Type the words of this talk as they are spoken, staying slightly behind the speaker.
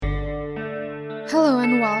Hello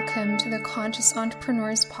and welcome to the Conscious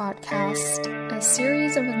Entrepreneurs Podcast, a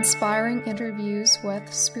series of inspiring interviews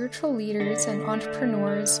with spiritual leaders and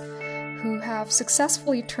entrepreneurs who have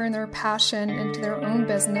successfully turned their passion into their own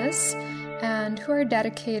business and who are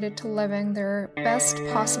dedicated to living their best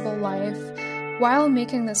possible life while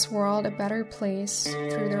making this world a better place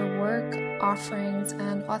through their work, offerings,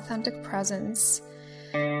 and authentic presence.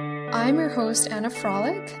 I'm your host, Anna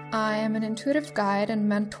Frolic. I am an intuitive guide and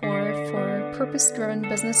mentor for purpose-driven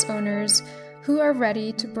business owners who are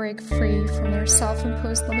ready to break free from their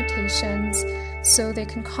self-imposed limitations so they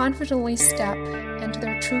can confidently step into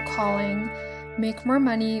their true calling, make more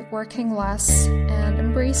money working less, and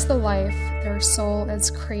embrace the life their soul is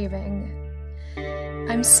craving.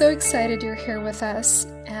 I'm so excited you're here with us,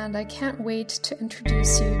 and I can't wait to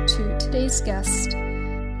introduce you to today's guest.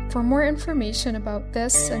 For more information about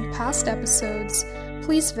this and past episodes,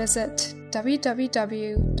 please visit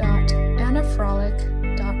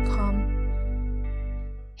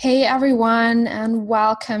www.annafrolic.com. Hey everyone, and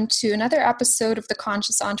welcome to another episode of the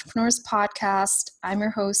Conscious Entrepreneurs Podcast. I'm your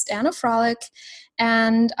host, Anna Frolic,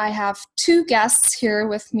 and I have two guests here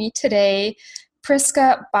with me today,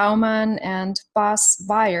 Priska Baumann and Bas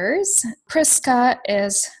Byers. Priska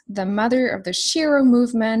is the mother of the Shiro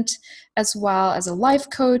movement, as well as a life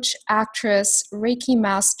coach, actress, Reiki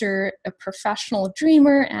master, a professional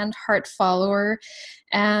dreamer, and heart follower.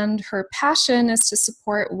 And her passion is to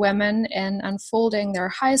support women in unfolding their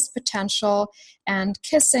highest potential and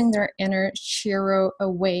kissing their inner Shiro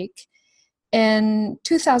awake. In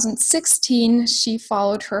 2016, she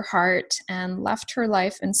followed her heart and left her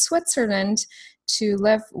life in Switzerland to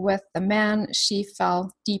live with the man she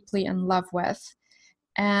fell deeply in love with.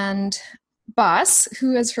 And Bas,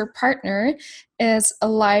 who is her partner, is a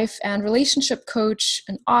life and relationship coach,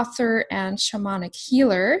 an author, and shamanic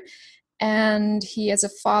healer. And he is a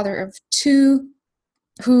father of two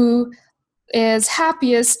who is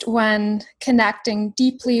happiest when connecting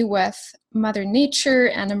deeply with Mother Nature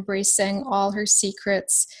and embracing all her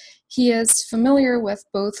secrets. He is familiar with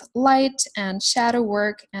both light and shadow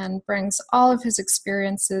work and brings all of his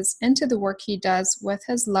experiences into the work he does with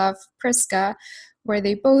his love, Priska, where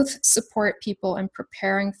they both support people in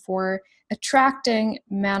preparing for attracting,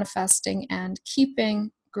 manifesting, and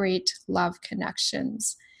keeping great love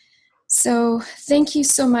connections. So thank you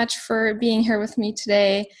so much for being here with me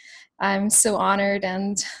today. I'm so honored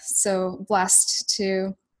and so blessed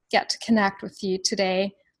to get to connect with you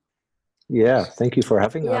today. Yeah, thank you for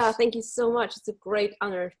having us. Yeah, thank you so much. It's a great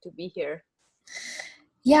honor to be here.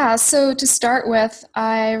 Yeah, so to start with,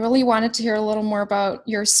 I really wanted to hear a little more about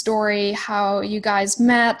your story, how you guys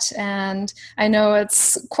met, and I know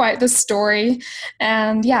it's quite the story.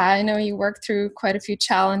 And yeah, I know you worked through quite a few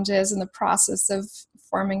challenges in the process of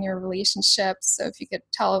forming your relationship. So if you could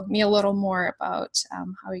tell me a little more about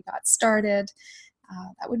how you got started,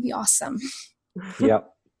 that would be awesome. Yeah.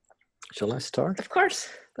 Shall I start? Of course.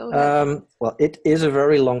 Go ahead. Well, it is a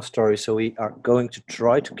very long story, so we are going to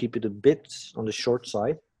try to keep it a bit on the shorter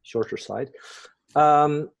side.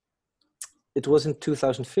 It was in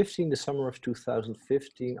 2015, the summer of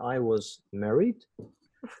 2015. I was married.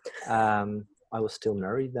 I was still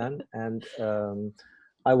married then, and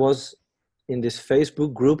I was in this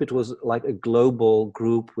Facebook group. It was like a global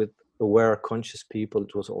group with aware, conscious people.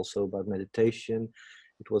 It was also about meditation.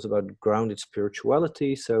 It was about grounded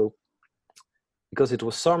spirituality. So because it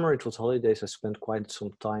was summer, it was holidays, I spent quite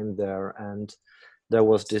some time there. And there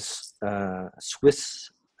was this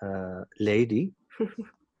Swiss lady.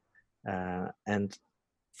 And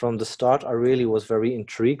from the start, I really was very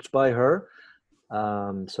intrigued by her.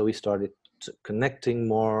 So we started connecting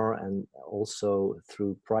more, and also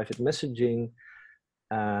through private messaging.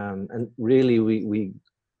 And really, we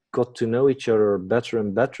got to know each other better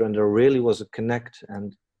and better. And there really was a connect.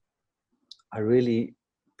 And I really,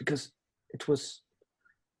 because it was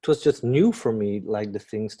just new for me, like the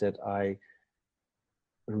things that I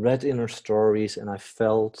read in her stories and I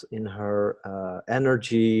felt in her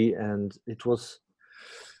energy, and it was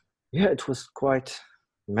quite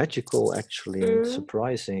magical actually, and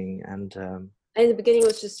surprising. And in the beginning, it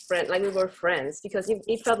was just friend, like we were friends, because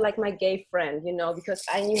he felt like my gay friend, because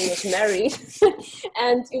I knew he was married,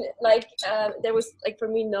 and there was for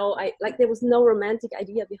me there was no romantic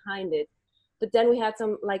idea behind it. But then we had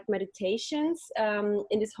some meditations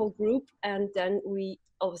in this whole group, and then we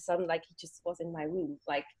all of a sudden he just was in my room.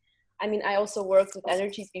 I also worked with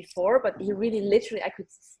energies before, but he really literally I could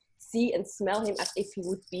see and smell him as if he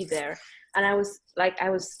would be there, and I was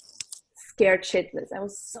scared shitless. I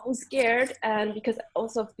was so scared, and because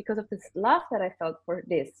of this love that I felt for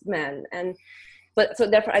this man, and but so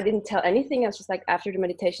therefore I didn't tell anything. I was just like, after the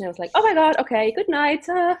meditation, I was like, oh my God, okay, good night.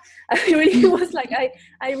 I really was like,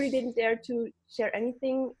 I really didn't dare to share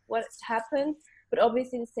anything what happened. But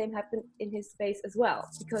obviously the same happened in his space as well,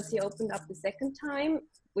 because he opened up the second time,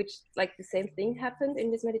 which like the same thing happened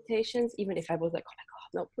in his meditations, even if I was like, oh my God,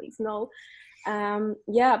 no, please, no.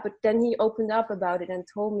 But then he opened up about it and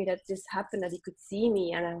told me that this happened, that he could see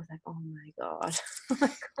me, and I was like, oh my God, oh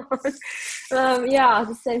my God.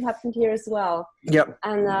 The same happened here as well.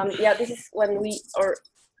 And this is when our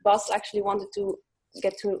boss actually wanted to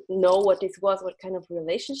get to know what this was, what kind of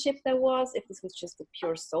relationship there was, if this was just a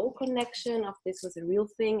pure soul connection, if this was a real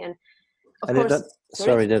thing. And of course,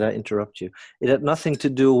 sorry that I interrupt you. It had nothing to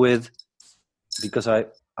do with, because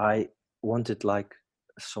I wanted like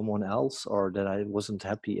someone else, or that I wasn't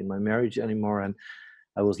happy in my marriage anymore and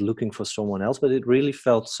I was looking for someone else, but it really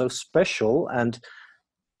felt so special. And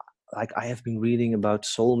like, I have been reading about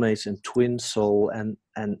soulmates and twin soul, and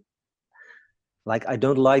like, I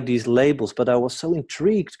don't like these labels, but I was so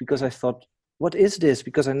intrigued because I thought, what is this?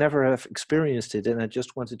 Because I never have experienced it, and I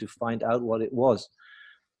just wanted to find out what it was.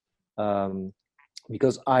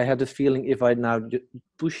 Because I had the feeling, if I now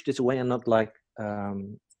push this away and not like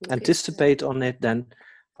anticipate on it, then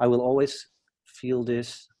I will always feel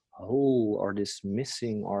this hole or this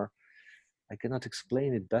missing, or I cannot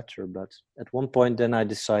explain it better. But at one point then I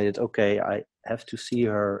decided, okay, I have to see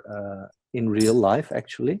her in real life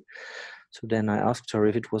actually. So then I asked her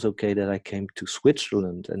if it was okay that I came to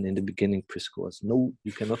Switzerland. And in the beginning, Prisca was, no,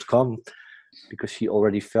 you cannot come, because she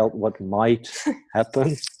already felt what might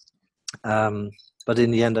happen. But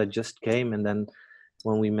in the end, I just came. And then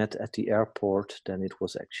when we met at the airport, then it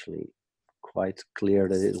was actually quite clear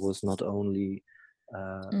that it was not only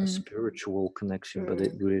a spiritual connection, but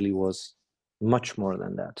it really was much more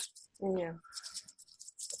than that. Yeah.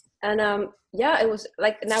 And it was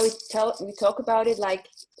like, now we talk about it like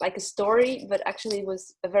a story, but actually it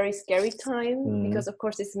was a very scary time, because of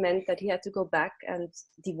course this meant that he had to go back and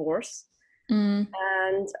divorce.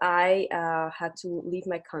 And I had to leave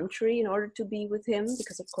my country in order to be with him,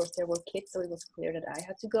 because of course there were kids, so it was clear that I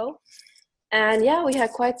had to go. And we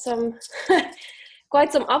had quite some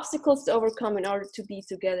obstacles to overcome in order to be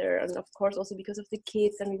together, and of course also because of the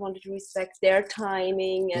kids, and we wanted to respect their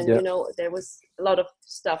timing, and there was a lot of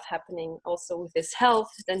stuff happening also with his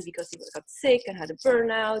health then, because he got sick and had a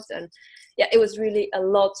burnout, and it was really a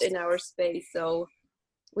lot in our space. So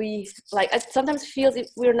we, like, it sometimes feels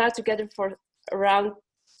we're now together for around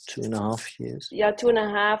 2.5 years.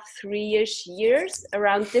 2.5, 3-ish years.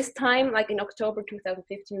 Around this time, like in October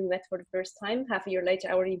 2015, we met for the first time. Half a year later,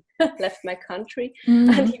 I already left my country and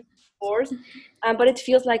he was divorced. But it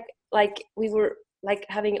feels like we were like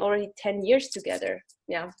having already 10 years together.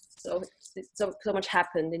 Yeah. So much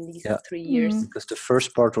happened in these 3 years. Because the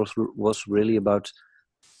first part was really about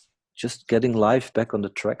just getting life back on the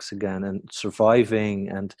tracks again and surviving.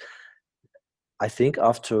 And I think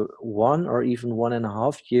after 1 or even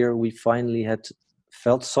 1.5 years, we finally had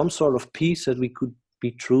felt some sort of peace, that we could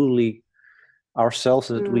be truly ourselves,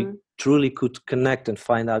 that we truly could connect and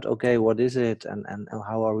find out, okay, what is it, and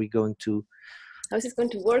how are we going to, how is this going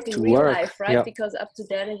to work in real life, right? Yeah. Because up to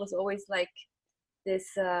then it was always like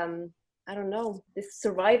this, I don't know, this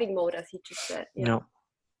surviving mode, as he just said.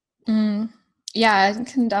 Yeah, I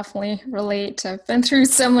can definitely relate. I've been through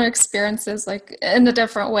similar experiences, like in a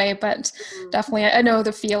different way, but definitely I know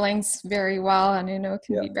the feelings very well, and I know it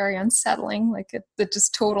can be very unsettling. Like it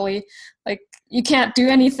just totally, like, you can't do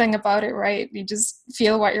anything about it, right? You just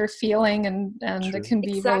feel what you're feeling, and it can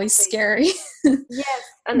be really scary. Yes,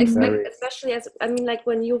 and especially like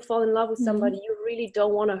when you fall in love with somebody, you really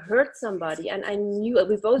don't want to hurt somebody. And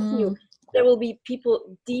we both knew there will be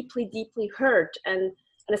people deeply, deeply hurt, and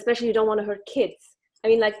especially you don't want to hurt kids. I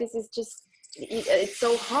mean, like, this is just, it's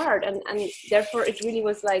so hard. And therefore it really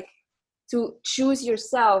was like to choose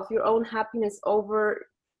yourself, your own happiness over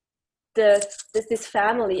this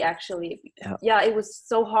family, actually. Yeah, it was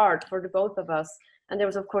so hard for the both of us. And there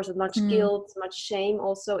was, of course, much guilt, much shame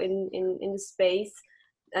also in the space.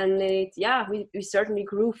 And we certainly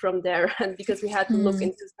grew from there, and because we had to look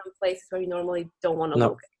into some places where we normally don't want to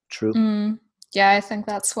look. True. Yeah, I think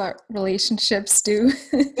that's what relationships do.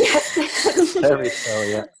 Very so,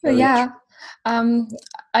 yeah. But yeah,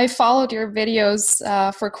 I followed your videos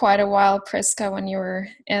for quite a while, Prisca, when you were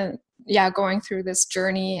going through this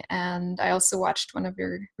journey, and I also watched one of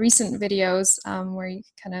your recent videos where you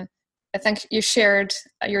I think you shared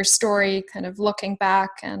your story, kind of looking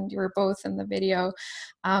back, and you were both in the video.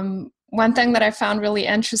 One thing that I found really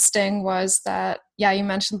interesting was that, you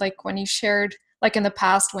mentioned, like, when you shared like in the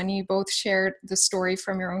past when you both shared the story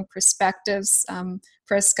from your own perspectives,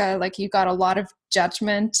 Priska, like you got a lot of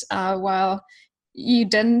judgment while you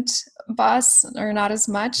didn't, Bas, or not as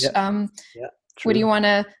much. Yeah. Yeah. Would you True. want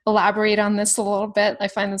to elaborate on this a little bit? I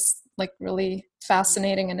find this like really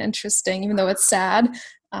fascinating and interesting, even though it's sad.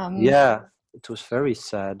 Yeah, it was very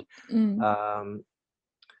sad. Mm,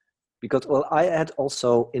 Because well, I had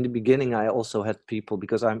also in the beginning I also had people,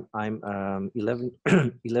 because I'm 11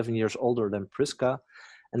 11 years older than Priska,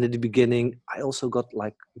 and in the beginning I also got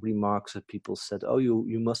like remarks that people said, oh,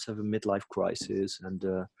 you must have a midlife crisis, and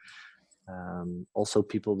also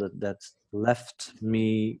people that left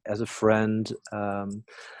me as a friend,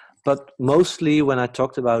 but mostly when I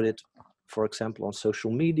talked about it, for example on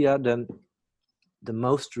social media, then the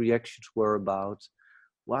most reactions were about,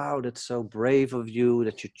 wow, that's so brave of you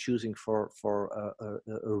that you're choosing for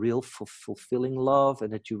a real fulfilling love,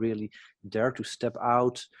 and that you really dare to step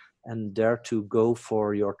out and dare to go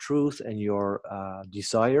for your truth and your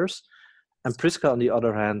desires. And Priska, on the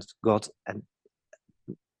other hand, got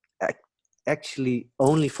actually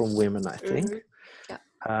only from women, I think,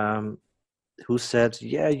 who said,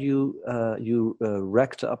 yeah, you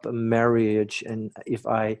wrecked up a marriage, and if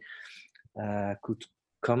I could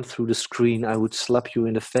come through the screen, I would slap you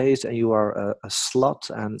in the face, and you are a slut.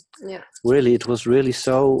 And really, it was really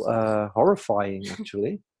so horrifying,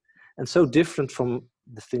 actually, and so different from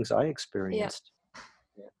the things I experienced.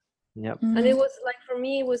 Yeah. And it was like, for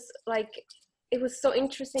me, it was so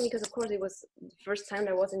interesting, because of course it was the first time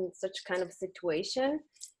I was in such kind of situation,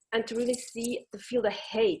 and to really feel the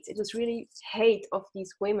hate. It was really hate of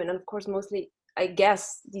these women, and of course mostly I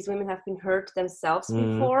guess these women have been hurt themselves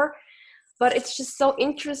before. But it's just so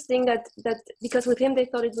interesting that because with him they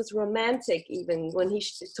thought it was romantic, even when he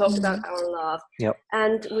talked about our love. Yep.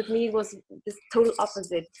 And with me it was this total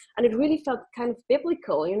opposite. And it really felt kind of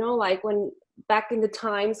biblical, you know, like when back in the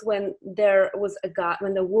times when there was a guy,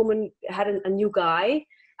 when the woman had a new guy,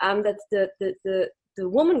 that the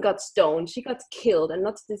woman got stoned, she got killed, and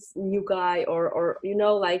not this new guy or you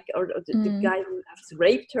know, like, or the guy who has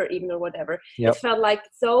raped her even, or whatever. It felt like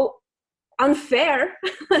so unfair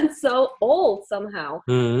and so old somehow.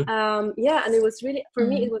 And it was really, for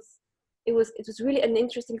me, it was really an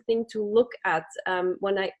interesting thing to look at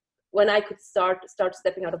when I could start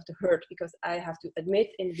stepping out of the hurt, because I have to admit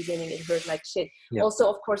in the beginning it hurt like shit. Also,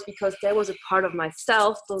 of course, because there was a part of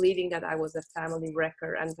myself believing that I was a family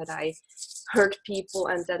wrecker, and that I hurt people,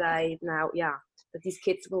 and that I now that these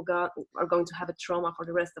kids are going to have a trauma for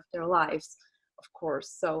the rest of their lives, of course.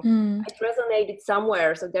 So it resonated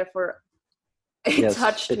somewhere, so therefore it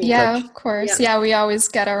touched me. Yeah, of course. Yeah, we always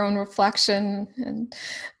get our own reflection, and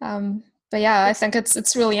but yeah, I think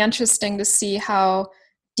it's really interesting to see how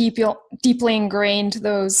deeply ingrained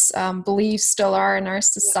those beliefs still are in our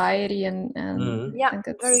society, and I think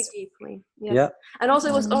it's very deeply. And also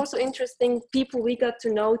it was also interesting, people we got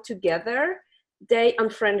to know together, they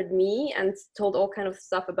unfriended me and told all kind of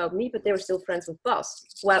stuff about me, but they were still friends with Bas.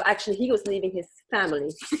 Well, actually, he was leaving his family,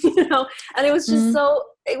 you know. And it was just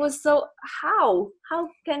how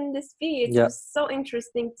can this be? It was so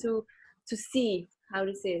interesting to see how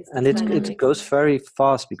this is. And it goes very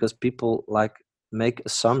fast, because people like make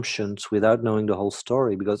assumptions without knowing the whole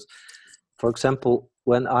story. Because, for example,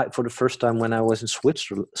 for the first time when I was in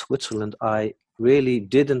Switzerland, I really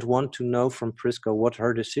didn't want to know from Priska what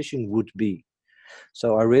her decision would be.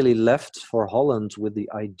 So I really left for Holland with the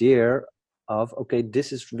idea of, okay,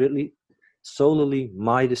 this is really solely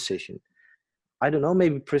my decision. I don't know,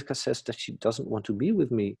 maybe Priska says that she doesn't want to be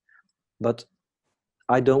with me, but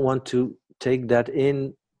I don't want to take that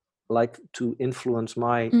in, like, to influence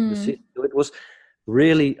my decision. So it was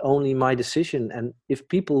really only my decision. And if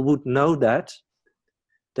people would know that,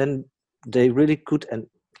 then they really could, and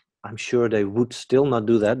I'm sure they would still not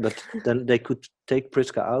do that, but then they could take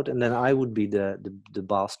Priska out, and then I would be the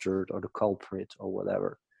bastard or the culprit or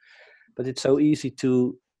whatever. But it's so easy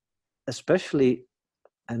to, especially,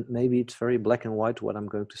 and maybe it's very black and white what I'm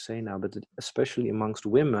going to say now, but especially amongst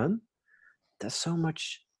women, there's so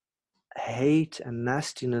much hate and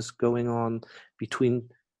nastiness going on between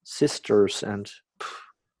sisters, and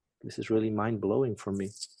this is really mind-blowing for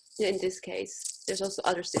me. In this case, there's also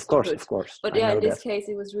other sisterhood. Of course. But in this case,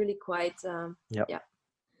 it was really quite,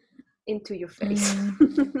 into your face.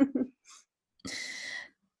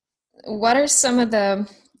 What are some of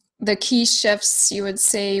the key shifts you would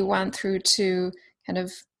say you went through to kind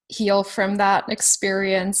of heal from that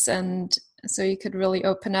experience, and so you could really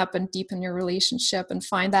open up and deepen your relationship and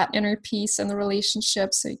find that inner peace in the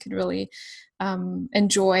relationship, so you could really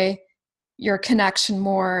enjoy your connection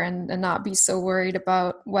more, and not be so worried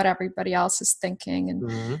about what everybody else is thinking,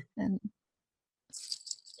 and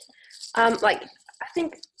Like, I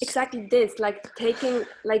think exactly this, like taking,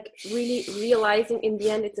 like really realizing in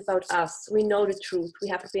the end it's about us. We know the truth. We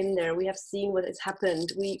have been there. We have seen what has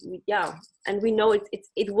happened. We yeah, and we know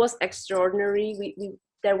it was extraordinary. We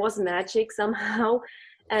there was magic somehow,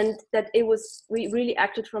 and that it was, we really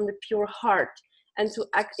acted from the pure heart, and to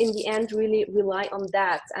act in the end really rely on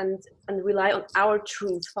that, and rely on our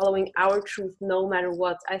truth, following our truth no matter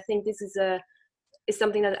what. I think this is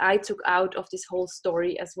something that I took out of this whole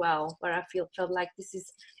story as well, where I felt like this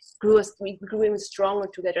is we grew even stronger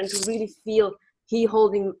together, and to really feel he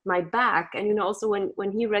holding my back. And you know, also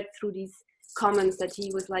when he read through these comments, that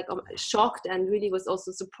he was like shocked, and really was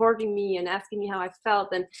also supporting me and asking me how I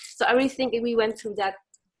felt. And so I really think we went through that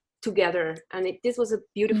together, and this was a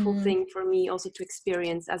beautiful thing for me also to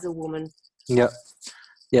experience as a woman. Yeah,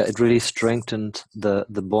 it really strengthened the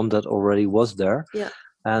bond that already was there. Yeah.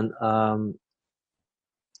 And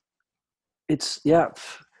it's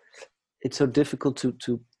so difficult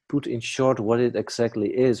to put in short what it exactly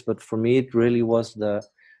is, but for me it really was the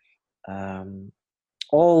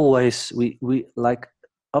always we like,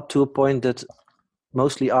 up to a point that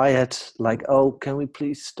mostly I had like, oh, can we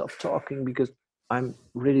please stop talking, because I'm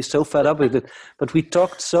really so fed up with it. But we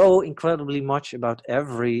talked so incredibly much about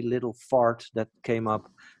every little fart that came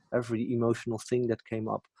up, every emotional thing that came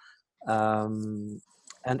up, and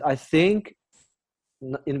I think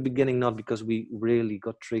in the beginning, not because we really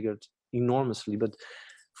got triggered enormously, but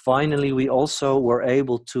finally we also were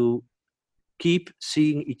able to keep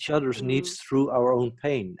seeing each other's needs through our own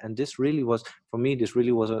pain. And this really was, for me, an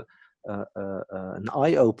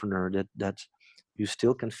eye-opener, that you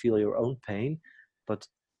still can feel your own pain, but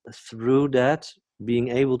through that being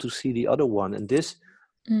able to see the other one. And this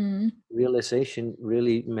realization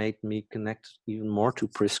really made me connect even more to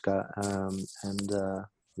Priska,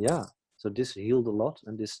 so this healed a lot,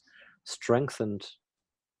 and this strengthened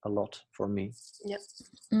a lot for me. Yep.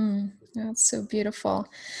 That's so beautiful.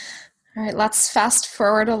 All right, let's fast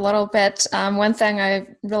forward a little bit. One thing I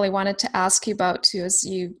really wanted to ask you about too is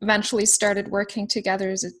you eventually started working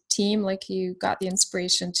together as a team, like you got the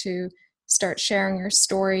inspiration to start sharing your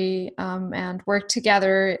story and work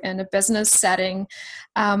together in a business setting.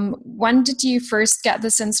 When did you first get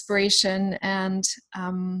this inspiration? And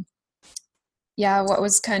what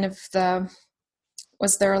was kind of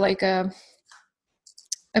was there like a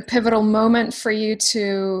pivotal moment for you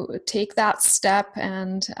to take that step?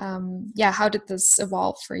 And how did this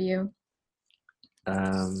evolve for you?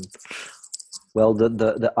 Well,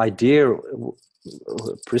 the idea,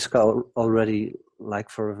 Priska already, like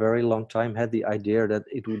for a very long time, had the idea that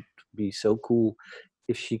it would be so cool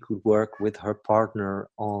if she could work with her partner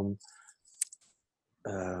on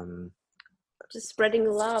just spreading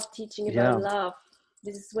love, teaching about love.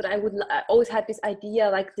 This is what I always had this idea,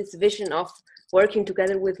 like this vision of working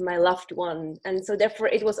together with my loved one. And so therefore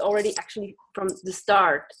it was already actually from the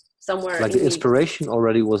start somewhere. Like the inspiration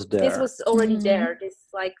already was there. This was already there, this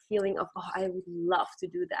like feeling of, oh, I would love to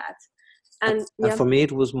do that. And for me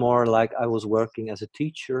it was more like I was working as a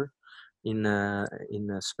teacher in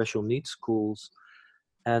special needs schools,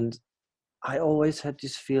 and I always had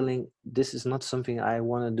this feeling, this is not something I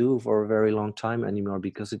want to do for a very long time anymore,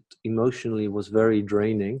 because it emotionally was very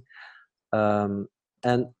draining. And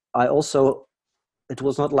I also, it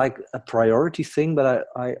was not like a priority thing, but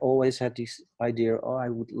I always had this idea, oh, I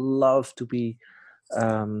would love to be,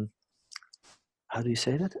 how do you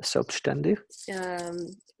say that? Selbstständig?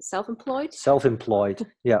 Self-employed? Self-employed,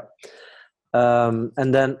 yeah.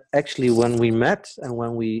 And then actually when we met and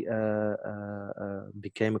when we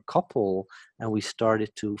became a couple and we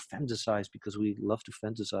started to fantasize, because we love to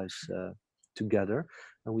fantasize together,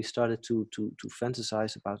 and we started to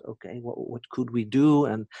fantasize about, okay, what could we do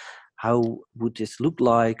and how would this look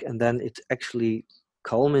like? And then it actually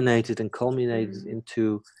culminated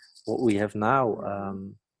into what we have now.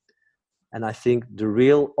 And I think the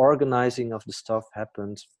real organizing of the stuff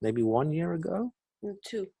happened maybe 1 year ago.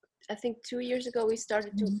 I think 2 years ago we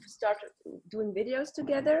started doing videos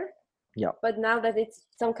together. Yeah. But now that it's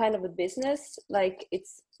some kind of a business, like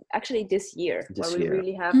it's actually this year we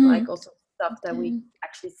really have like also stuff that we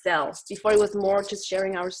actually sell. Before it was more just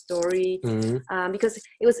sharing our story, because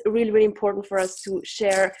it was really, really important for us to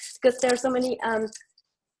share, because there are so many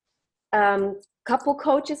couple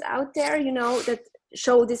coaches out there, you know, that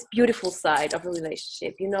show this beautiful side of a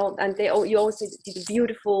relationship, you know, and you always see the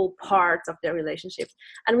beautiful parts of their relationships.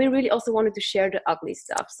 And we really also wanted to share the ugly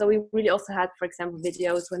stuff. So we really also had, for example,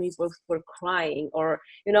 videos when we both were crying, or,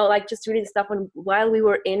 you know, like just really the stuff while we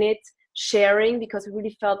were in it, sharing, because we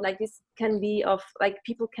really felt like this can be of, like,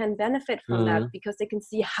 people can benefit from that, because they can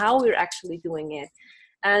see how we're actually doing it.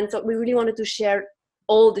 And so we really wanted to share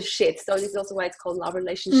all the shit. So this is also why it's called Love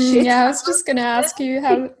Relationship. Yeah, I was just gonna ask you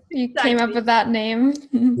how you came up with that name.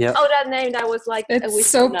 Yeah. Oh, that name, that was like It's a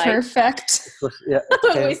whiskey so night. perfect.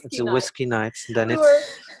 It's a whiskey night. Then We it's were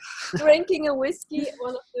drinking a whiskey,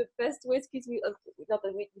 one of the best whiskeys. Not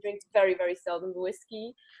that we drink very, very seldom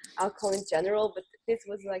whiskey, alcohol in general, but this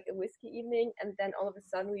was like a whiskey evening. And then all of a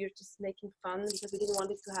sudden we were just making fun because we didn't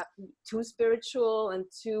want it to have too spiritual and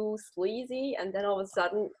too sleazy. And then all of a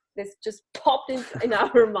sudden this just popped in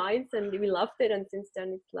our minds, and we loved it. And since then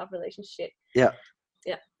it's Love Relationship. Yeah.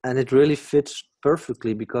 Yeah. And it really fits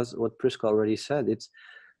perfectly because what Priska already said, it's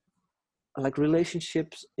like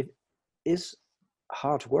relationships, it is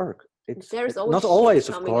hard work. There's always not always, shit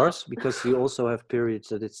of coming course, up. because you also have periods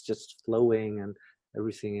that it's just flowing and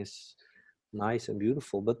everything is nice and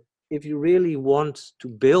beautiful. But if you really want to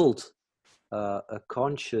build a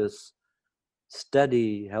conscious,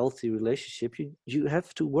 steady, healthy relationship, you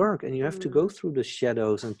have to work and you have to go through the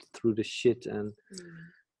shadows and through the shit. And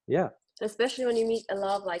yeah. Especially when you meet a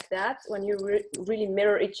love like that, when you really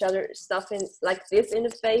mirror each other stuff in like this in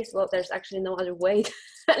the face, well, there's actually no other way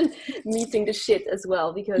than meeting the shit as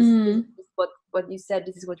well, because this is what you said,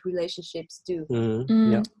 this is what relationships do.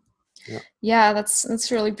 Yeah,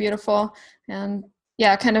 that's really beautiful. And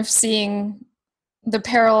yeah, kind of seeing the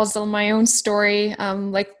parallels in my own story,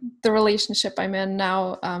 like the relationship I'm in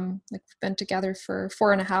now, like we've been together for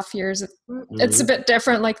 4.5 years. It's a bit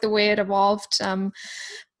different, like the way it evolved.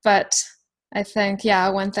 But I think, yeah,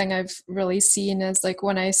 one thing I've really seen is like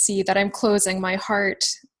when I see that I'm closing my heart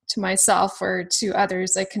to myself or to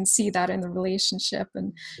others, I can see that in the relationship.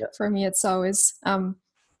 And for me, it's always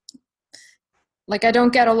like I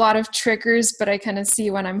don't get a lot of triggers, but I kind of see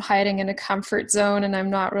when I'm hiding in a comfort zone and I'm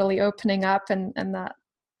not really opening up, and that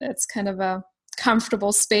it's kind of a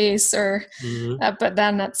comfortable space, or but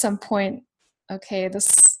then at some point, okay,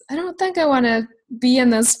 I don't think I want to be in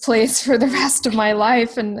this place for the rest of my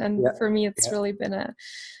life. And for me, it's really been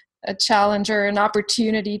a challenge or an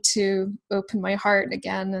opportunity to open my heart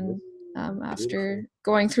again. And after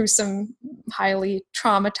going through some highly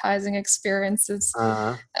traumatizing experiences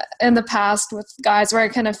in the past with guys where I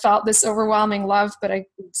kind of felt this overwhelming love, but I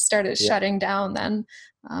started shutting down then.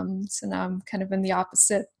 So now I'm kind of in the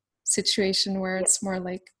opposite situation where it's more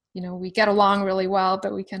like, you know, we get along really well,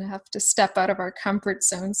 but we kind of have to step out of our comfort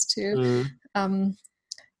zones to,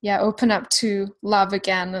 open up to love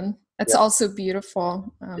again. And it's also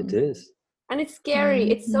beautiful. It is. And it's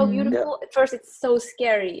scary. It's so beautiful. At first, it's so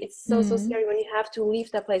scary. It's so scary when you have to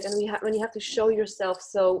leave that place, and when you have to show yourself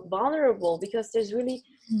so vulnerable, because there's really,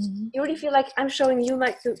 you really feel like I'm showing you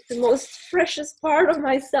like the most precious part of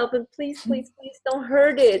myself, and please don't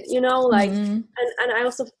hurt it, you know, like, and I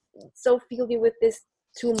also so feel you with this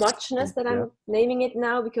too muchness that I'm naming it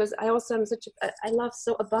now, because I also am I love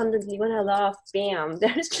so abundantly. When I love, bam,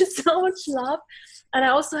 there's just so much love. And I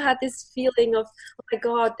also had this feeling of, oh my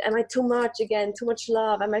God, am I too much again? Too much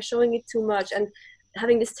love? Am I showing it too much? And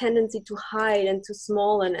having this tendency to hide and to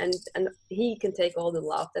small, and he can take all the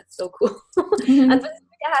love. That's so cool. And I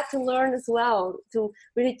had to learn as well to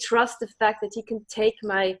really trust the fact that he can take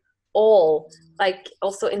my all. Like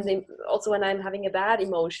also when I'm having a bad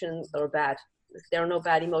emotion, or bad, there are no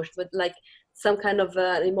bad emotions, but like some kind of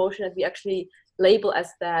an emotion that we actually label as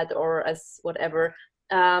bad or as whatever.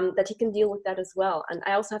 That he can deal with that as well. And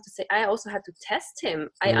I also have to say, I also had to test him.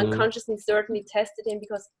 I unconsciously certainly tested him,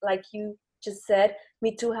 because like you just said,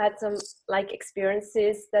 me too had some like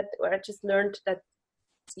experiences where I just learned that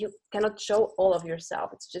you cannot show all of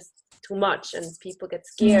yourself. It's just too much, and people get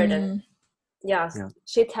scared, and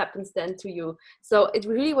shit happens then to you. So it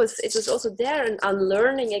was also there, an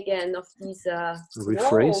unlearning again of these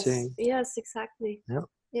rephrasing walls. Yes, exactly.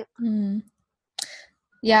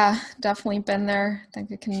 Yeah, definitely been there. I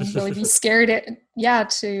think it can really be scared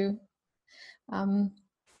to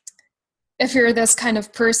if you're this kind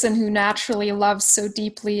of person who naturally loves so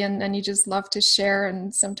deeply, and you just love to share,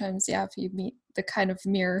 and sometimes if you meet the kind of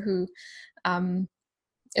mirror who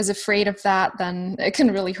is afraid of that, then it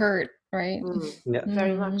can really hurt, right?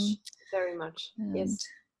 Very much. And yes.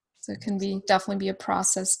 So it can definitely be a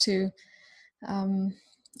process to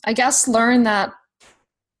I guess learn that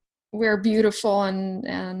we're beautiful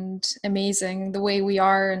and amazing the way we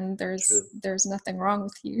are, and there's nothing wrong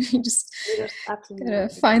with you. You just gotta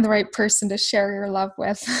find the right person to share your love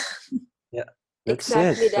with.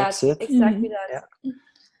 Exactly that.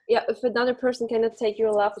 Yeah, if another person cannot take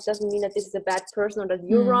your love, it doesn't mean that this is a bad person or that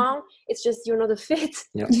you're wrong. It's just you're not a fit.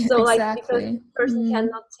 So like, because the person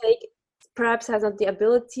cannot perhaps has not the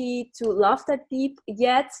ability to love that deep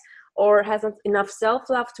yet, or has not enough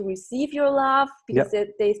self-love to receive your love because Yeah.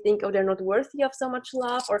 they think, oh, they're not worthy of so much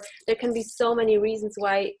love, or there can be so many reasons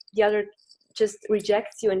why the other just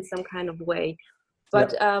rejects you in some kind of way.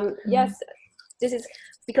 But yes, this is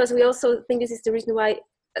because we also think this is the reason why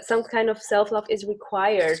some kind of self-love is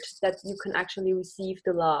required, that you can actually receive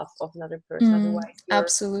the love of another person. Otherwise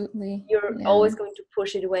absolutely, you're always going to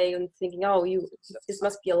push it away and thinking, oh, this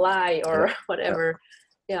must be a lie or whatever.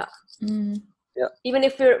 Yeah. Even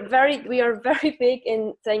if we are very big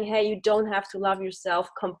in saying, hey, you don't have to love yourself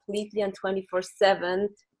completely and 24/7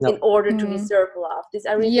 in order to deserve love. This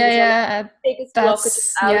I really think is one of the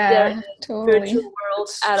biggest blockages out there in the spiritual world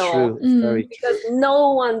at all. Very because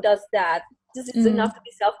no one does that. This is enough to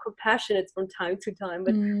be self-compassionate from time to time.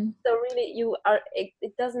 But so really,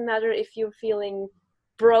 it doesn't matter if you're feeling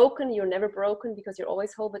broken. You're never broken because you're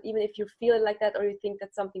always whole. But even if you feel it like that, or you think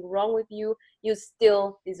that's something wrong with you, you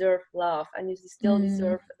still deserve love, and you still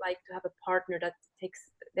deserve like to have a partner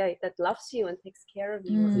that loves you and takes care of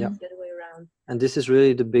you. The other way around. And this is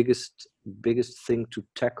really the biggest thing to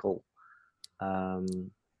tackle.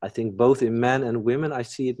 I think both in men and women. I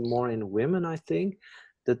see it more in women. I think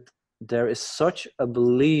that there is such a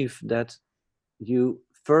belief that you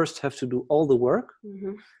first have to do all the work,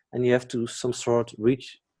 and you have to some sort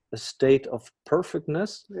reach a state of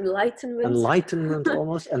perfectness, enlightenment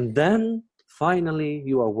almost, and then finally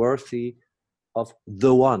you are worthy of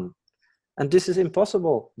the one. And this is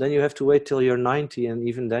impossible. Then you have to wait till you're 90, and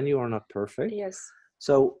even then you are not perfect. Yes.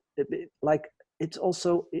 So it's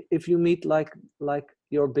also, if you meet like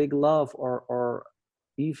your big love, or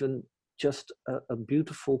even just a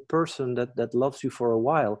beautiful person that loves you for a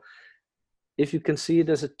while, if you can see it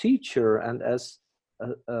as a teacher and as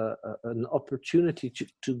an opportunity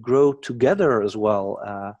to grow together as well,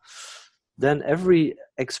 then every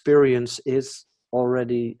experience is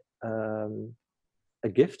already a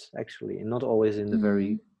gift, actually, and not always in the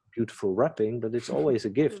very beautiful wrapping, but it's always a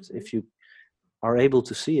gift if you are able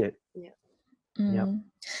to see it.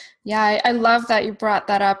 I love that you brought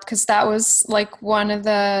that up, because that was like one of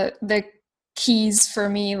the keys for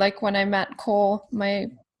me. Like when I met Cole, my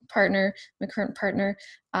current partner,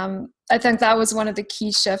 I think that was one of the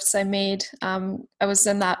key shifts I made. I was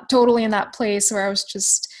totally in that place where I was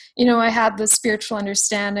just, I had the spiritual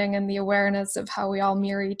understanding and the awareness of how we all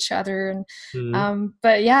mirror each other. And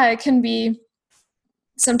but yeah, it can be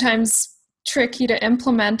sometimes tricky to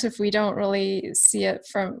implement if we don't really see it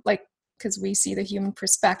from because we see the human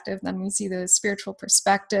perspective, then we see the spiritual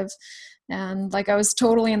perspective. And I was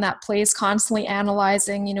totally in that place, constantly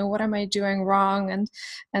analyzing, what am I doing wrong?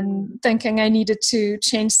 And thinking I needed to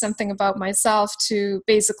change something about myself to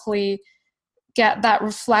basically get that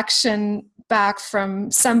reflection back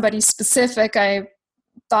from somebody specific I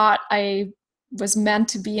thought I was meant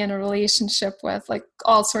to be in a relationship with,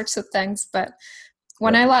 all sorts of things. But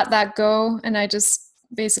when I let that go, and I just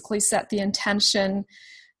basically set the intention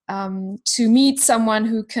to meet someone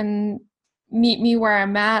who can meet me where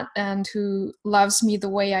I'm at and who loves me the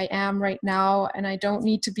way I am right now. And I don't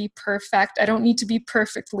need to be perfect. I don't need to be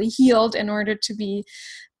perfectly healed in order to be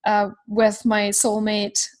with my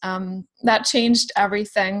soulmate. That changed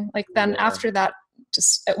everything. Then after that,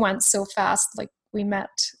 just it went so fast. We met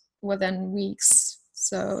within weeks.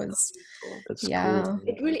 So it's cool.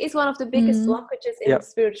 It really is one of the biggest blockages in the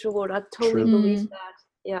spiritual world. I totally believe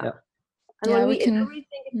that. And when I really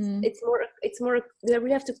think it's more that we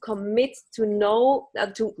have to commit to know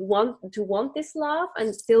to want this love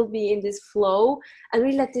and still be in this flow, and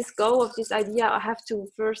really let this go of this idea. I have to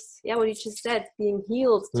first, what you just said, being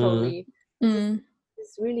healed totally.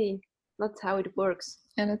 It's really not how it works.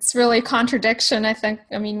 And it's really a contradiction, I think.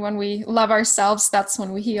 I mean, when we love ourselves, that's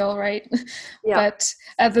when we heal, right? But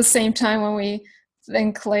at the same time, when we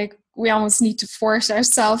think we almost need to force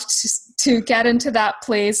ourselves to get into that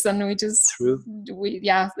place, then we just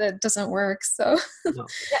that doesn't work. So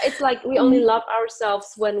it's we only love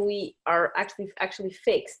ourselves when we are actually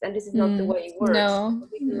fixed, and this is not the way it works. No.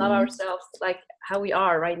 We can love ourselves how we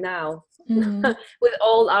are right now, with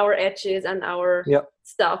all our edges and our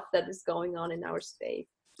stuff that is going on in our space.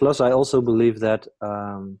 Plus, I also believe that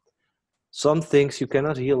some things you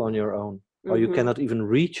cannot heal on your own, or you cannot even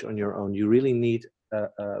reach on your own. You really need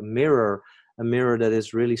a mirror that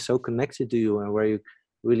is really so connected to you, and where you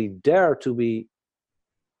really dare to be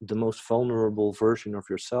the most vulnerable version of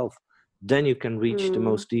yourself. Then you can reach the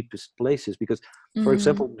most deepest places. Because, for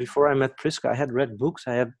example, before I met Priska, I had read books,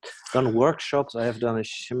 I have done workshops, I have done a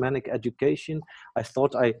shamanic education. I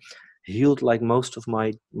thought I healed most of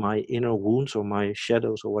my inner wounds, or my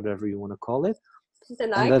shadows, or whatever you want to call it.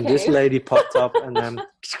 And then this lady popped up, and then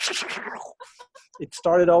it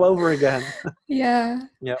started all over again. Yeah.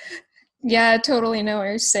 Yeah. Yeah, I totally know what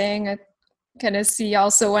you're saying. I kind of see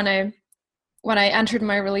also when I entered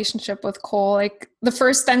my relationship with Cole, like the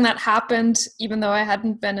first thing that happened, even though I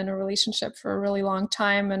hadn't been in a relationship for a really long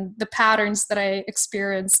time, and the patterns that I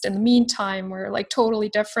experienced in the meantime were like totally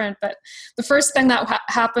different. But the first thing that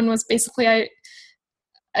happened was basically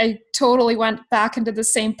I totally went back into the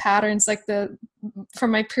same patterns, like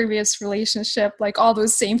from my previous relationship, like all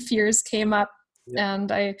those same fears came up. Yeah.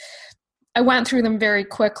 And I went through them very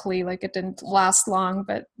quickly. Like it didn't last long,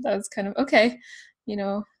 but that was kind of okay.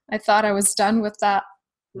 I thought I was done with that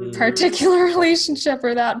particular relationship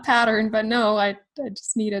or that pattern, but no, I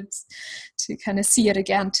just needed to kind of see it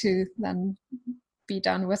again to then be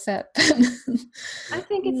done with it. I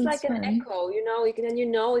think it's like an echo,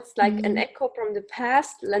 it's like an echo from the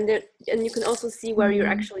past, and you can also see where you're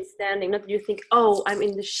actually standing. Not that you think, oh, I'm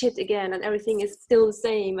in the shit again and everything is still the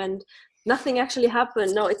same and nothing actually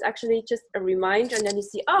happened. No, it's actually just a reminder, and then you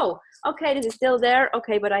see, oh, okay, this is still there.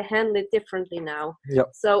 Okay, but I handle it differently now.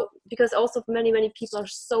 Yep. So because also many people are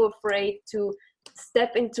so afraid to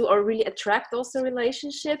step into or really attract also a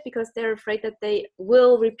relationship because they're afraid that they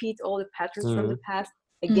will repeat all the patterns from the past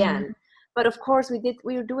again. But of course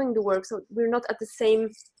we are doing the work, so we're not at the same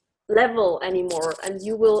level anymore, and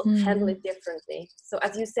you will handle it differently. So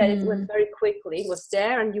as you said, it went very quickly. It was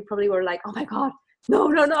there, and you probably were like, oh my god, no,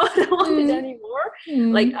 I don't want it anymore.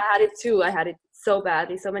 Like I had it too. I had it so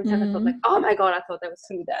badly. So many times I thought like, oh my god, I thought I was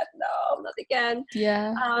through that. No, not again.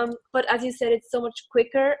 Yeah. But as you said, it's so much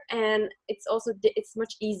quicker, and it's also it's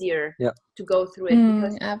much easier to go through it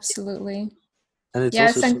because absolutely. And it's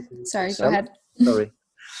also sorry, go ahead. Sorry.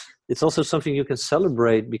 It's also something you can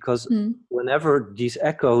celebrate because whenever these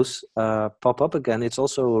echoes pop up again, it's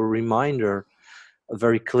also a reminder, a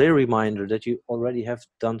very clear reminder that you already have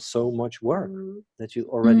done so much work, that you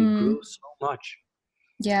already grew so much.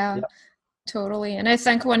 Yeah, totally. And I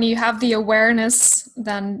think when you have the awareness,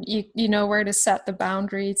 then you know where to set the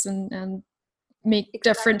boundaries and make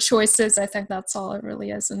different choices. I think that's all it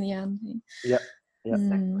really is in the end. Yeah,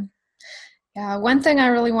 exactly. Yeah, one thing I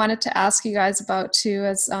really wanted to ask you guys about too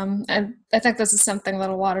is, and I think this is something that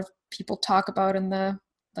a lot of people talk about in the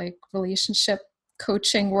like relationship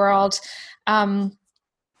coaching world,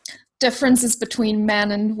 differences between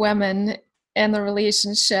men and women in the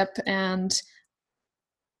relationship and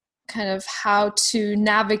kind of how to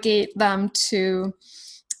navigate them to,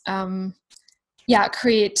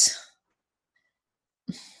 create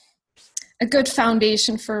a good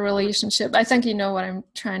foundation for a relationship. I think you know what I'm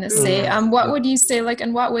trying to say. What would you say, like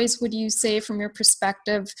in what ways would you say from your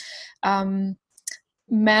perspective, men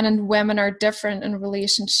and women are different in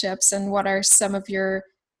relationships, and what are some of your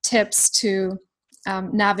tips to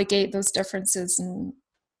navigate those differences and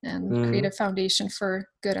create a foundation for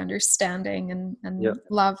good understanding and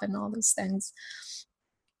love and all those things?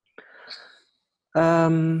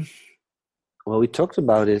 Well, we talked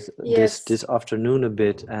about it this afternoon a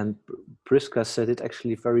bit, and Priska said it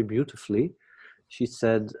actually very beautifully. She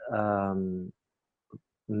said,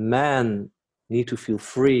 men need to feel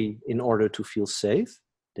free in order to feel safe.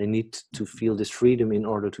 They need to feel this freedom in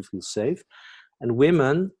order to feel safe. And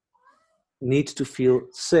women need to feel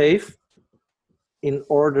safe in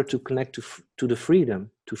order to connect to the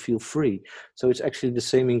freedom, to feel free. So it's actually the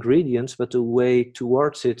same ingredients, but the way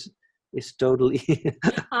towards it is totally...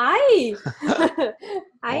 Hi!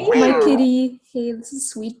 Hi, my kitty. Hey, this is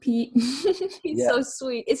Sweet Pete. He's so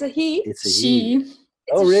sweet. It's a he? It's a she. He.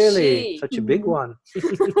 Oh, really? Such a big one.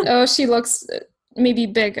 Oh, she looks maybe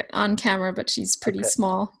big on camera, but she's pretty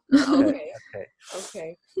small.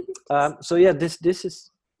 Okay. So yeah, this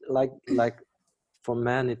is like for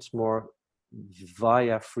men, it's more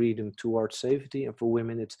via freedom towards safety, and for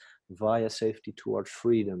women, it's via safety towards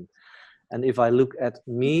freedom. And if I look at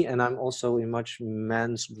me, and I'm also in much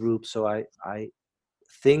men's group, so I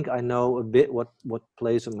think I know a bit what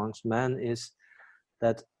plays amongst men is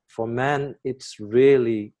that for men, it's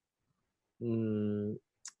really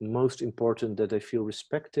most important that they feel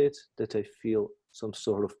respected, that they feel some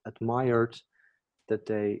sort of admired, that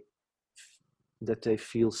they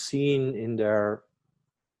feel seen in their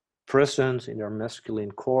presence, in their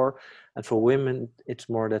masculine core. And for women, it's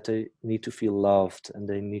more that they need to feel loved and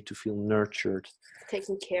they need to feel nurtured,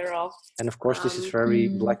 taken care of. And of course, this is very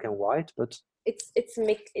black and white, but it's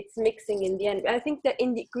mixing in the end. I think the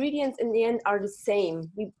ingredients in the end are the same.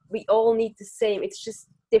 We all need the same. It's just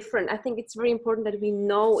different. I think it's very important that we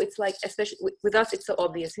know. It's like, especially with us, it's so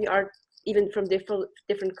obvious. We are even from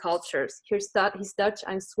different cultures. He's Dutch,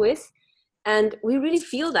 I'm Swiss. And we really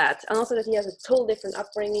feel that. And also that he has a total different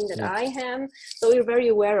upbringing than Yeah. I am. So we're very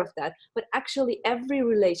aware of that. But actually every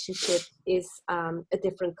relationship is a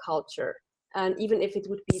different culture. And even if it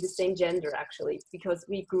would be the same gender, actually, because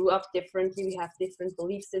we grew up differently, we have different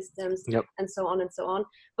belief systems, Yep. and so on and so on.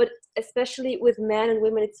 But especially with men and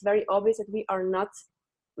women, it's very obvious that we are not,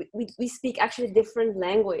 we speak actually different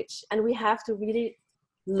language, and we have to really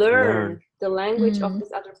learn the language of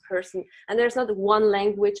this other person. And there's not one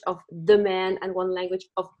language of the man and one language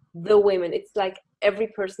of the women. It's like every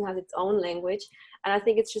person has its own language. And I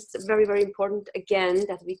think it's just very, very important, again,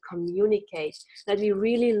 that we communicate, that we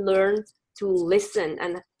really learn to listen,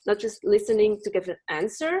 and not just listening to give an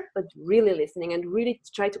answer, but really listening and really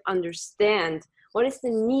to try to understand what is the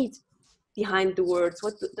need behind the words.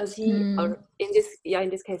 What does he, or in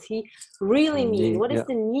this case, he really mean? What is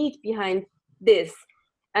the need behind this?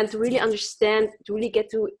 And to really understand, to really get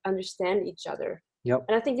to understand each other. Yep.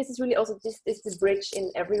 And I think this is really also, this is the bridge in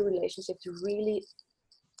every relationship, to really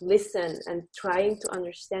listen and trying to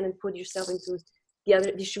understand and put yourself into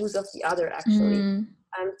the shoes of the other, actually,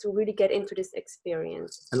 and to really get into this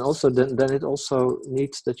experience. And also then it also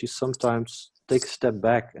needs that you sometimes take a step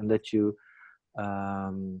back, and that you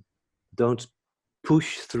don't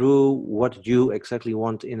push through what you exactly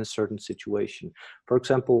want in a certain situation. For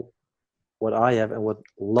example, what I have and what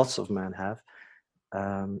lots of men have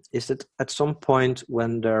is that at some point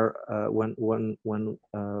when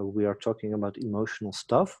we are talking about emotional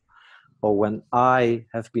stuff, or when I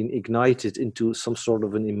have been ignited into some sort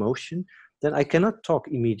of an emotion, then I cannot talk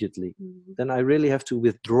immediately. Then I really have to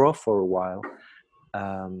withdraw for a while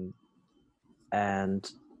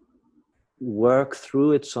and work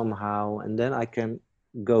through it somehow, and then I can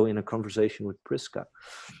go in a conversation with Priska.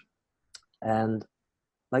 And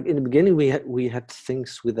like in the beginning, we had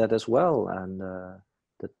things with that as well, and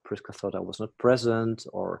that Priska thought I was not present,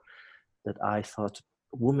 or that I thought,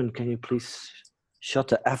 "Woman, can you please shut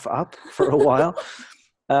the F up for a while?"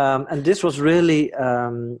 And this was really,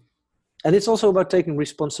 and it's also about taking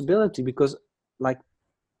responsibility, because like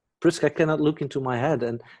Priska cannot look into my head,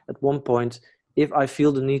 and at one point, if I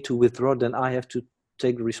feel the need to withdraw, then I have to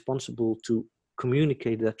take the responsibility to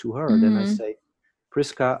communicate that to her. Then I say,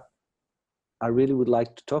 Priska, I really would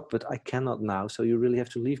like to talk, but I cannot now. So you really have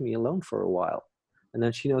to leave me alone for a while. And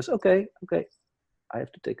then she knows, okay, I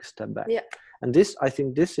have to take a step back. Yeah. And this, I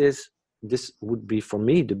think this would be for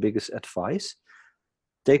me the biggest advice.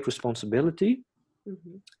 Take responsibility.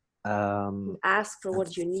 Ask for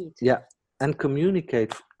what you need. Yeah. And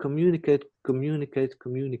communicate,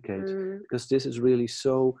 because this is really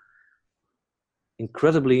so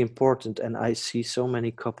incredibly important. And I see so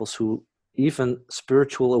many couples who, even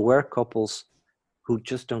spiritual aware couples, who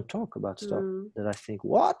just don't talk about stuff, that I think,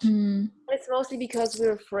 what? It's mostly because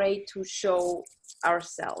we're afraid to show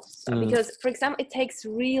ourselves. Because, for example, it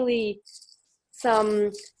really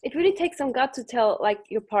takes some gut to tell like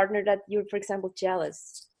your partner that you're, for example,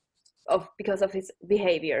 jealous because of his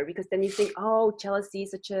behavior, because then you think, oh, jealousy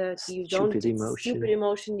is such a stupid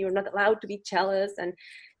emotion, you're not allowed to be jealous, and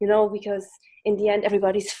because in the end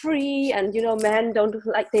everybody's free, and men don't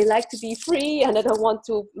they like to be free, and they don't want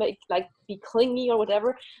to be clingy or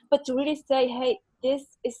whatever. But to really say, hey,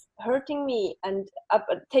 this is hurting me, and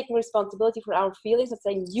taking responsibility for our feelings, and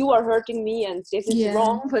saying you are hurting me and this is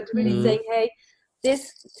wrong, but really saying, hey,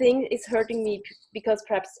 this thing is hurting me because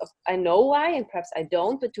perhaps I know why and perhaps I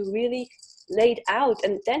don't, but to really lay it out,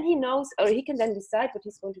 and then he knows, or he can then decide what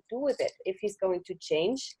he's going to do with it, if he's going to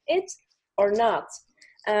change it or not.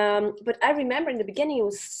 But I remember in the beginning it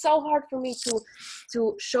was so hard for me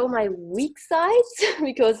to show my weak sides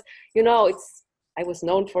because I was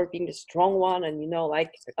known for being the strong one and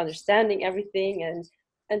understanding everything, and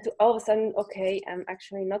to all of a sudden, okay, I'm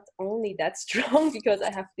actually not only that strong because I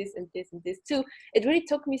have this and this and this too. It really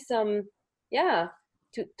took me something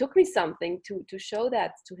to show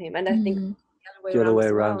that to him, and I think the other way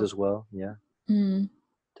around as well. Yeah,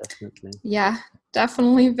 definitely. Yeah,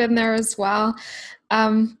 definitely been there as well.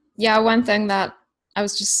 One thing that I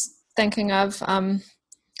was just thinking of, one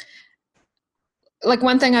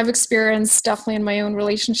thing I've experienced definitely in my own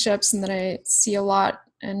relationships, and that I see a lot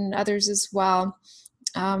in others as well.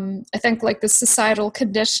 I think the societal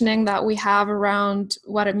conditioning that we have around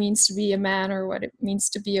what it means to be a man or what it means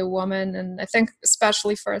to be a woman. And I think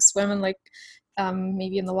especially for us women,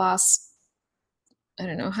 maybe in the last,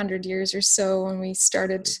 100 years or so, when we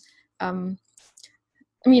started,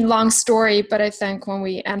 long story, but I think when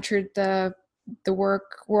we entered the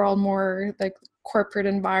work world, more like corporate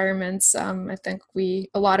environments, I think a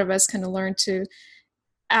lot of us kind of learned to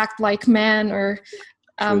act like men, or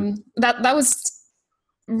that was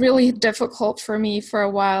really difficult for me for a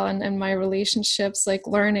while in my relationships, like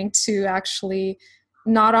learning to actually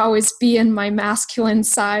not always be in my masculine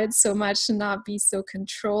side so much and not be so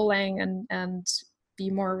controlling and be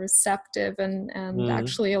more receptive and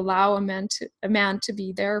actually allow a man to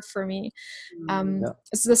be there for me.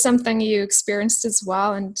 Is this something you experienced as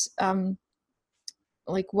well? And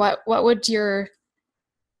like what would your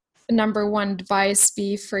number one advice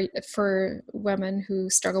be for women who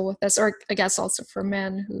struggle with this, or I guess also for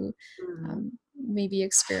men who may be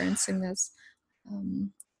experiencing this?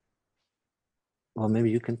 Well, maybe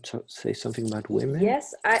you can say something about women.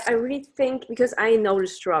 Yes, I really think, because I know the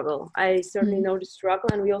struggle. I certainly know the struggle,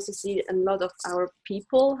 and we also see a lot of our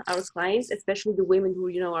people, our clients, especially the women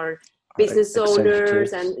who are business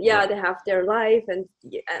owners, and they have their life, and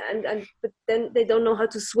but then they don't know how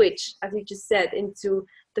to switch, as you just said, into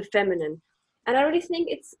the feminine. And I really think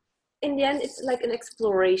it's, in the end, it's like an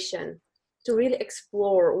exploration, to really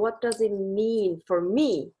explore what does it mean for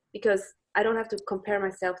me, because I don't have to compare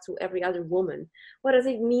myself to every other woman. What does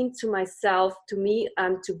it mean to myself, to me,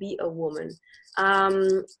 to be a woman?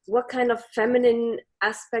 What kind of feminine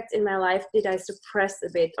aspects in my life did I suppress a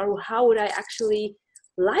bit, or how would I actually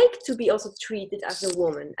like to be also treated as a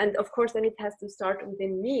woman? And of course, then it has to start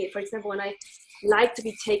within me. For example, when I like to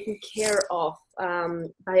be taken care of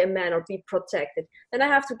by a man or be protected, then I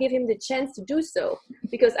have to give him the chance to do so,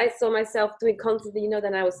 because I saw myself doing constantly,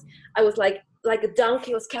 then I was like a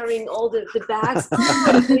donkey was carrying all the bags. Like,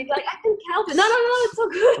 I can help it. No, it's so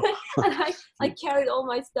good. And I carried all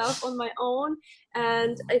my stuff on my own.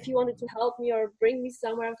 And if you wanted to help me or bring me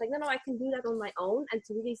somewhere, I was like, no, I can do that on my own. And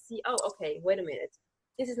to really see, oh, okay, wait a minute.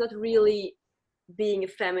 This is not really being a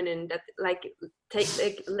feminine, that like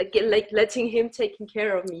letting him taking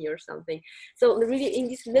care of me or something. So really in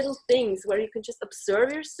these little things where you can just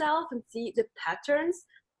observe yourself and see the patterns,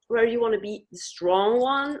 where you want to be the strong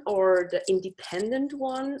one or the independent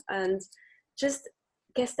one, and just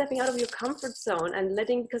stepping out of your comfort zone and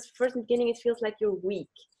letting, because first in the beginning it feels like you're weak.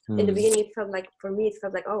 In the beginning it felt like, for me it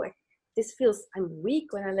felt like, oh, I'm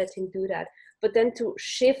weak when I let him do that. But then to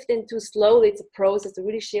shift into, slowly, it's a process to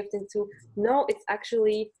really shift into, no, it's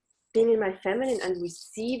actually being in my feminine and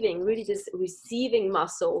receiving, really this receiving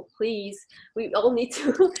muscle. Please, we all need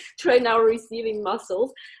to train our receiving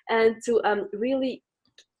muscles, and to really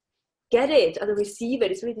get it and receive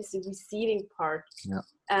it. It's really this receiving part.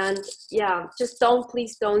 And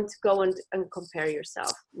please don't go and compare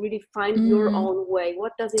yourself. Really find your own way.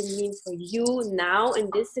 What does it mean for you now in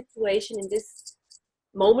this situation, in this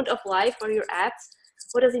moment of life where you're at?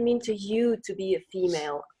 What does it mean to you to be a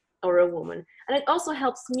female or a woman? And it also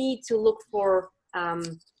helps me to look for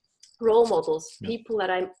role models, people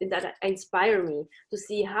that inspire me, to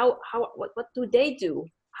see what do they do?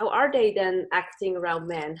 How are they then acting around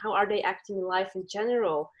men? How are they acting in life in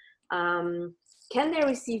general? Can they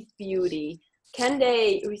receive beauty? Can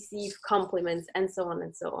they receive compliments, and so on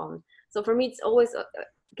and so on? So for me, it's always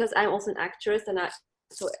because I'm also an actress, and I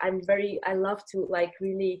love to like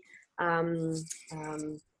really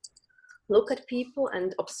look at people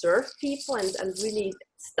and observe people and really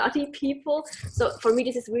study people. So for me,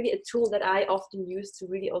 this is really a tool that I often use to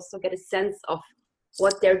really also get a sense of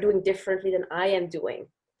what they're doing differently than I am doing.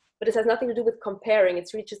 But it has nothing to do with comparing.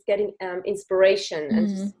 It's really just getting inspiration and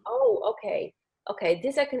just, okay,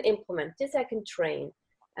 this I can implement, this I can train.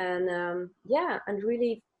 And and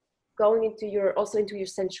really going into your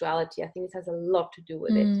sensuality. I think it has a lot to do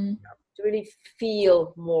with it. To really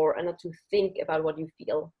feel more and not to think about what you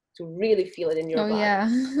feel, to really feel it in your body.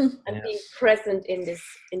 And being present in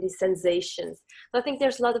these sensations. So I think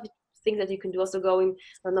there's a lot of things that you can do, also going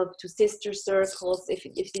to sister circles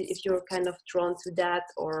if you're kind of drawn to that,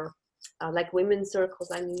 or like women's circles,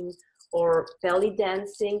 or belly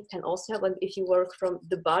dancing can also help if you work from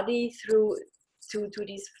the body through to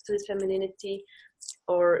this femininity.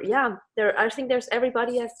 Or I think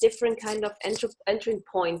everybody has different kind of entering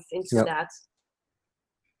points into that.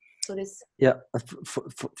 So this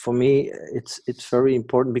for me it's very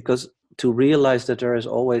important, because to realize that there is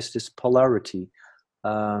always this polarity.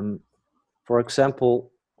 For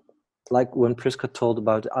example, like when Priska told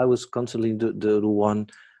about, I was constantly the one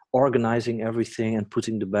organizing everything and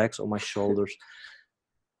putting the bags on my shoulders.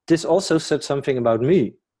 This also said something about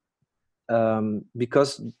me,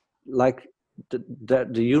 because like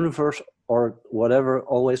the universe or whatever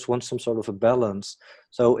always wants some sort of a balance.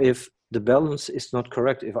 So if the balance is not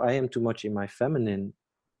correct, if I am too much in my feminine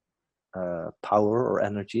power or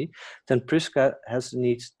energy, then Priska has the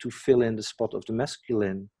need to fill in the spot of the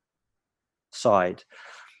masculine side.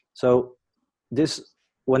 So this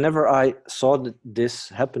whenever I saw this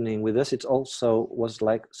happening with us, it also was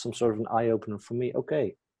like some sort of an eye-opener for me.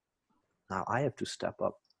 Okay, now I have to step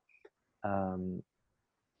up.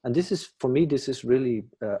 And this is, for me, this is really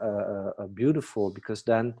beautiful, because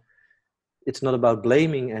then it's not about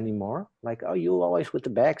blaming anymore. Like, oh, you always with the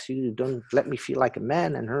bags, you don't let me feel like a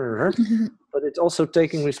man, and her. But it's also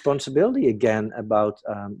taking responsibility again about,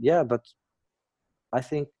 but I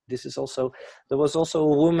think this is also, there was also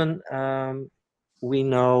a woman we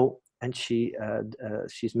know, and she's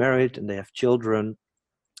married and they have children.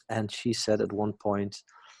 And she said at one point,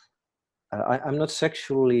 I'm not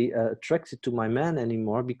sexually attracted to my man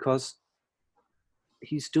anymore, because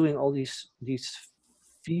he's doing all these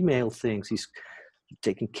female things. He's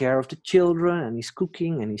taking care of the children, and he's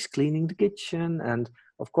cooking, and he's cleaning the kitchen. And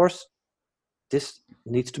of course, this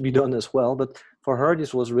needs to be done as well. But for her,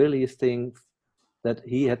 this was really a thing that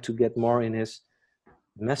he had to get more in his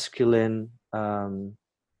masculine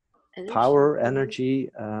power, energy.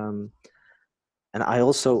 And I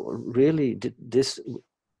also really did this.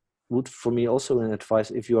 Would for me also an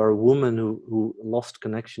advice, if you are a woman who lost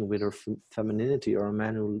connection with her femininity, or a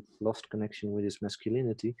man who lost connection with his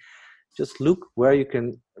masculinity, just look where you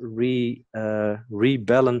can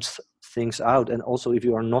rebalance things out. And also, if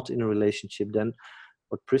you are not in a relationship, then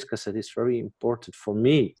what Priska said is very important for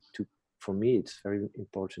me. It's very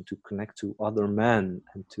important to connect to other men,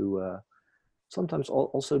 and to sometimes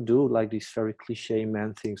also do like these very cliche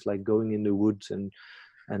man things, like going in the woods and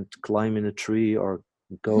climbing a tree, or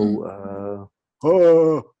go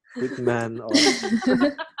with men, or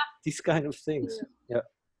these kind of things. Yeah.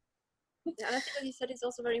 Yeah, and I think what you said is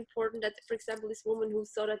also very important, that, for example, this woman who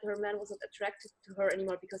saw that her man wasn't attracted to her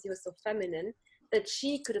anymore because he was so feminine, that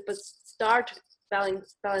she could start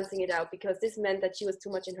balancing it out, because this meant that she was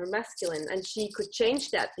too much in her masculine, and she could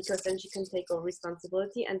change that, because then she can take over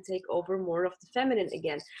responsibility and take over more of the feminine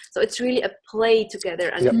again. So it's really a play together,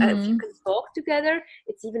 and if you can talk together,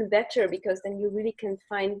 it's even better, because then you really can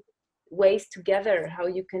find ways together how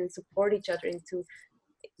you can support each other into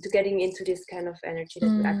getting into this kind of energy that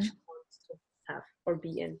you actually want to have or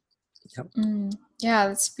be in. Yeah,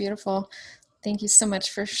 that's beautiful. Thank you so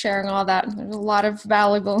much for sharing all that. There's a lot of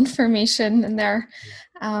valuable information in there.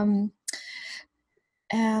 And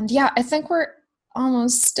yeah, I think we're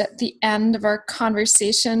almost at the end of our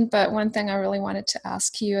conversation, but one thing I really wanted to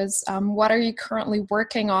ask you is, what are you currently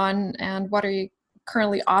working on, and what are you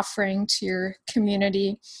currently offering to your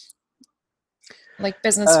community, like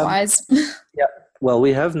business-wise? Yeah. Well,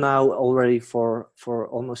 we have now already for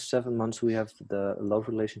almost 7 months, we have the Love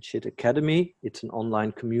Relationship Academy. It's an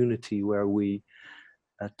online community where we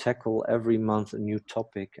tackle every month a new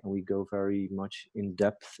topic, and we go very much in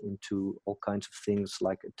depth into all kinds of things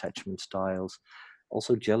like attachment styles,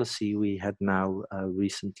 also jealousy. We had now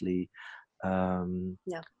recently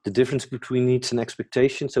the difference between needs and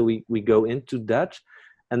expectations. So we go into that.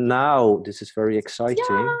 And now this is very exciting.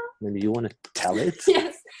 Yeah. Maybe you want to tell it?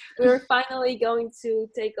 Yes, we're finally going to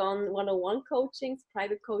take on one-on-one coachings,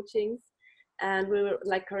 private coachings, and we're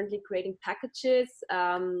like currently creating packages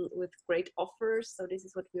with great offers. So this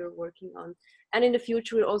is what we're working on. And in the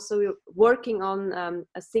future, we're also working on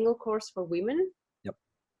a single course for women. Yep.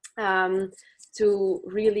 To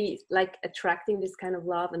really like attracting this kind of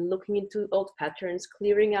love and looking into old patterns,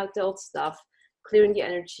 clearing out the old stuff, clearing the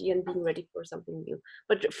energy, and being ready for something new.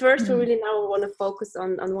 But first, we really now want to focus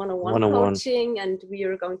on one-on-one coaching, and we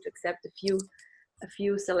are going to accept a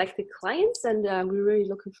few selected clients, and we're really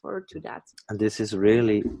looking forward to that. And this is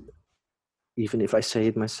really, even if I say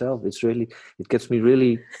it myself, it gets me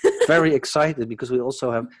really very excited, because we also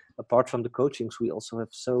have, apart from the coachings, we also have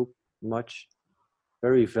so much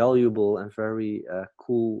very valuable and very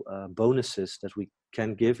cool bonuses that we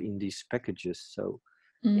can give in these packages. So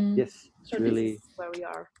yes, it's really where we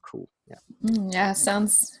are. Cool. Yeah. Yeah,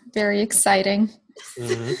 sounds very exciting.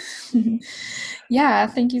 Mm-hmm. Yeah,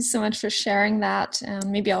 thank you so much for sharing that.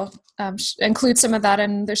 Maybe I'll include some of that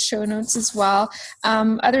in the show notes as well.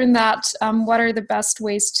 Other than that, what are the best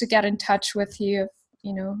ways to get in touch with you?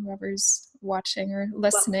 You know, whoever's watching or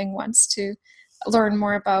listening wants to learn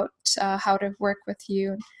more about how to work with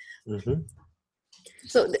you. Mm-hmm.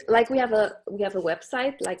 So like we have a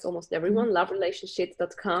website, like almost everyone,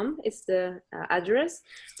 loverelationships.com is the address.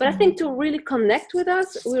 But I think to really connect with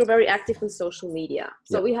us, we're very active on social media.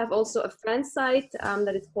 So we have also a friend site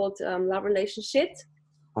that is called Love Relationship.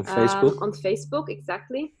 On Facebook? On Facebook,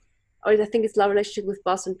 exactly. Or I think it's Love Relationship with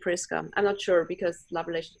Boss and Priska. I'm not sure, because Love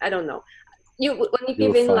Relationship, I don't know. When you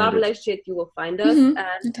give in Love Relationship, you will find us. And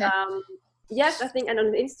Yes, I think, and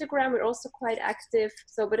on Instagram we're also quite active.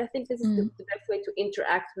 So, but I think this is the best way to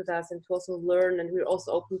interact with us and to also learn. And we're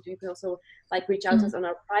also open to, you can also like reach out to us on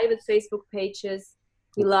our private Facebook pages.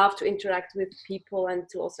 We love to interact with people and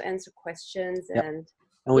to also answer questions. And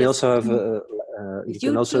we also have you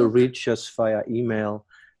can also reach us via email,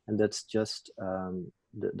 and that's just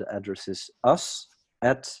the address is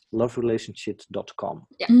us@loverelationship.com.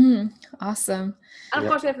 Yeah. Awesome. And of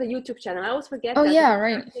course we have the YouTube channel. I always forget that. Oh yeah,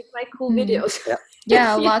 right. Quite cool videos.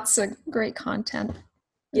 Yeah, lots of great content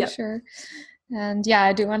for sure. And yeah,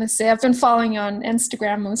 I do want to say I've been following you on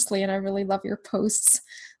Instagram mostly, and I really love your posts.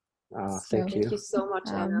 Thank you. Thank you so much,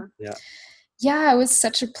 Anna. Yeah, it was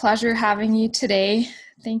such a pleasure having you today.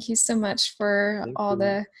 Thank you so much for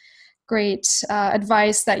the great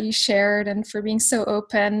advice that you shared and for being so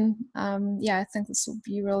open. I think this will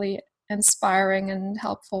be really inspiring and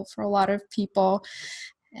helpful for a lot of people.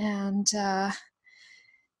 And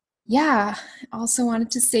also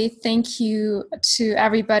wanted to say thank you to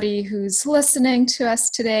everybody who's listening to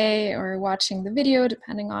us today or watching the video,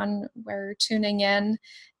 depending on where you're tuning in.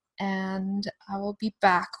 And I will be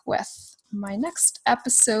back with my next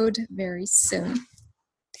episode very soon.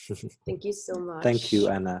 Thank you so much. Thank you,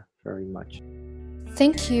 Anna, very much.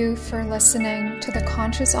 Thank you for listening to the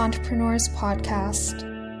Conscious Entrepreneurs podcast.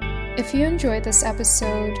 If you enjoyed this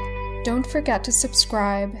episode, don't forget to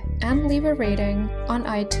subscribe and leave a rating on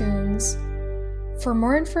iTunes. For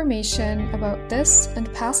more information about this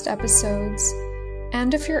and past episodes,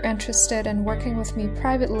 and if you're interested in working with me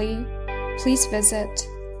privately, please visit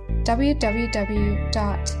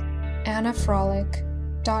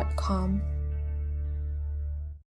www.annafrolic.com.